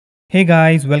Hey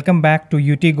guys, welcome back to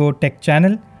UtGo Tech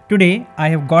channel. Today I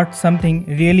have got something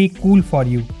really cool for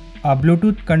you. A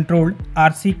Bluetooth controlled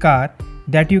RC car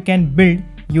that you can build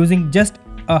using just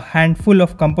a handful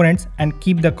of components and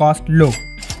keep the cost low.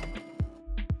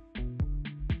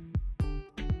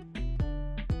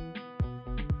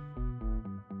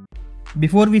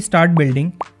 Before we start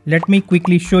building, let me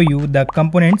quickly show you the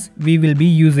components we will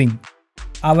be using.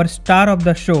 Our star of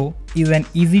the show is an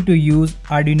easy to use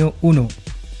Arduino Uno.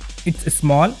 It's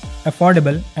small,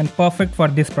 affordable and perfect for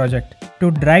this project.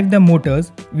 To drive the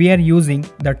motors, we are using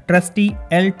the trusty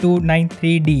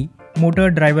L293D motor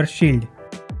driver shield.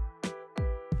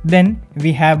 Then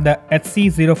we have the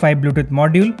HC05 Bluetooth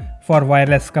module for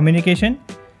wireless communication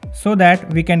so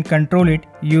that we can control it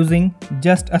using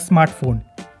just a smartphone.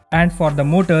 And for the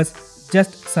motors,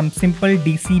 just some simple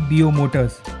DC BO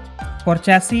motors. For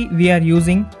chassis, we are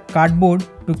using cardboard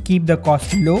to keep the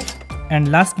cost low. And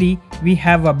lastly, we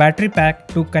have a battery pack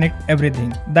to connect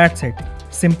everything. That's it.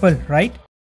 Simple, right?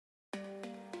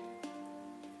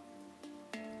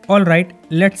 Alright,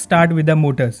 let's start with the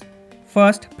motors.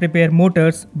 First, prepare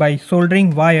motors by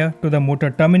soldering wire to the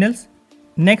motor terminals.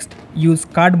 Next, use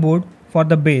cardboard for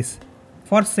the base.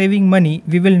 For saving money,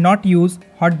 we will not use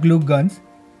hot glue guns.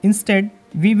 Instead,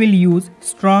 we will use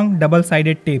strong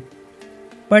double-sided tape.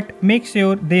 But make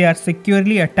sure they are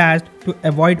securely attached to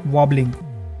avoid wobbling.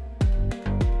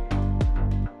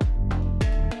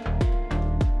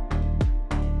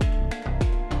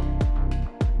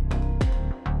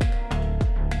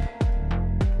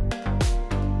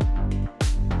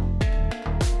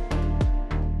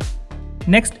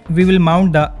 Next, we will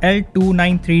mount the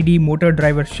L293D motor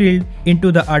driver shield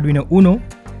into the Arduino Uno.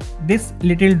 This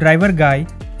little driver guy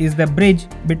is the bridge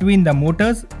between the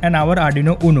motors and our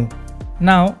Arduino Uno.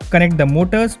 Now connect the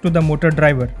motors to the motor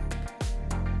driver.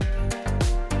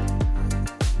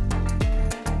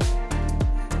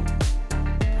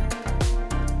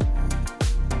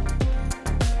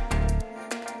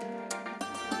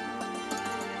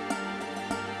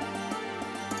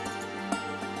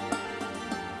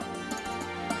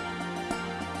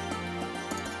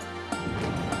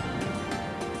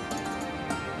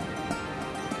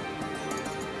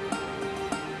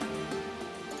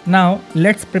 Now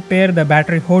let's prepare the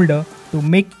battery holder to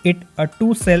make it a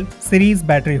 2-cell series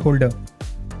battery holder.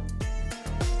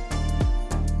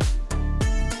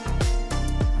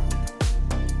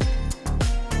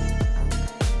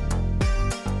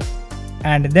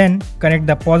 And then connect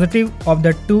the positive of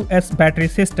the 2S battery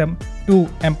system to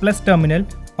M+ terminal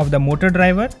of the motor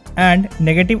driver and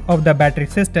negative of the battery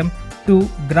system to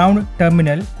ground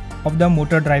terminal of the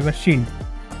motor driver shield.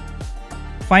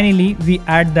 Finally, we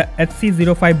add the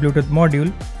HC05 Bluetooth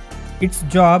module. Its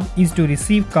job is to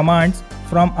receive commands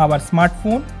from our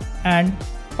smartphone and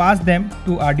pass them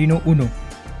to Arduino Uno.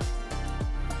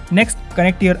 Next,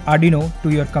 connect your Arduino to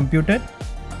your computer.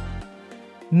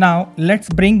 Now, let's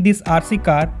bring this RC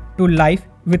car to life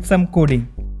with some coding.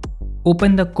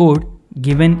 Open the code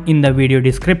given in the video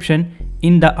description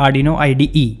in the Arduino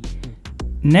IDE.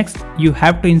 Next, you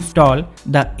have to install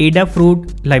the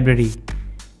Adafruit library.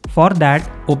 For that,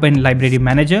 open Library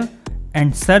Manager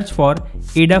and search for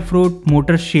Adafruit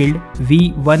Motor Shield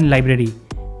V1 library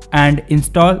and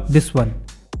install this one.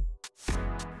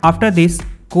 After this,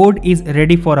 code is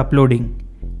ready for uploading.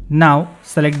 Now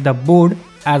select the board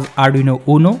as Arduino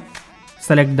Uno,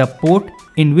 select the port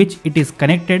in which it is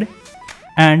connected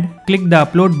and click the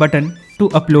upload button to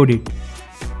upload it.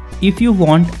 If you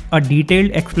want a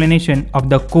detailed explanation of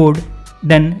the code,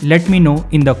 then let me know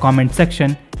in the comment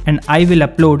section and I will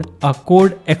upload a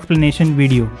code explanation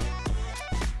video.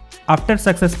 After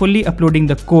successfully uploading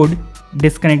the code,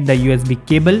 disconnect the USB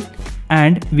cable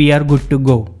and we are good to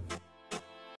go.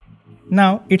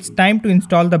 Now it's time to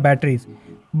install the batteries.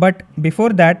 But before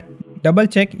that, double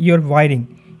check your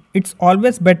wiring. It's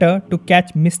always better to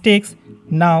catch mistakes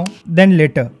now than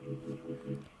later.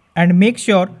 And make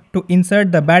sure to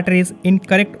insert the batteries in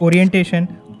correct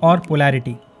orientation or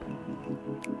polarity.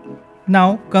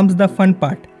 Now comes the fun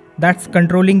part. That's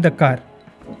controlling the car.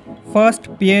 First,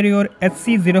 pair your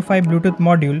HC05 Bluetooth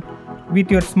module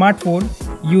with your smartphone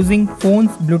using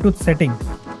phone's Bluetooth setting.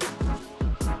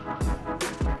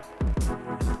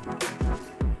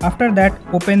 After that,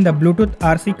 open the Bluetooth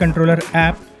RC controller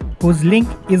app whose link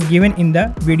is given in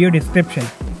the video description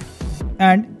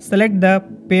and select the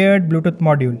paired Bluetooth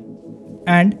module.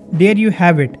 And there you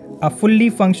have it, a fully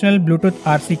functional Bluetooth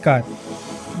RC car.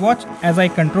 Watch as I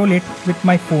control it with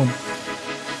my phone.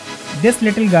 This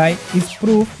little guy is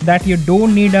proof that you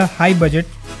don't need a high budget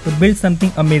to build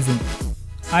something amazing.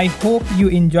 I hope you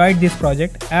enjoyed this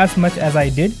project as much as I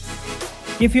did.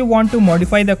 If you want to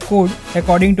modify the code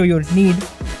according to your need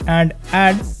and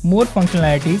add more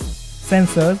functionalities,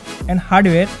 sensors and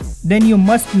hardware, then you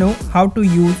must know how to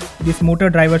use this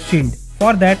motor driver shield.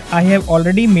 For that, I have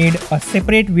already made a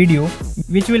separate video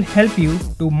which will help you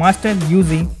to master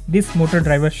using this motor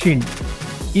driver shield.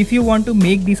 If you want to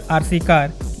make this RC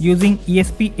car using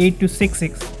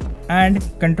ESP8266 and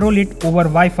control it over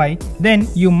Wi-Fi, then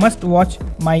you must watch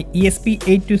my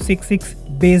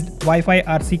ESP8266 based Wi-Fi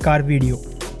RC car video.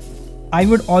 I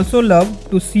would also love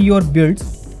to see your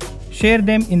builds. Share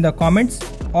them in the comments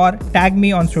or tag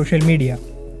me on social media.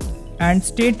 And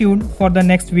stay tuned for the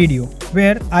next video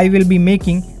where I will be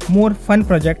making more fun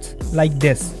projects like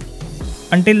this.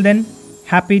 Until then,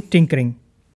 happy tinkering.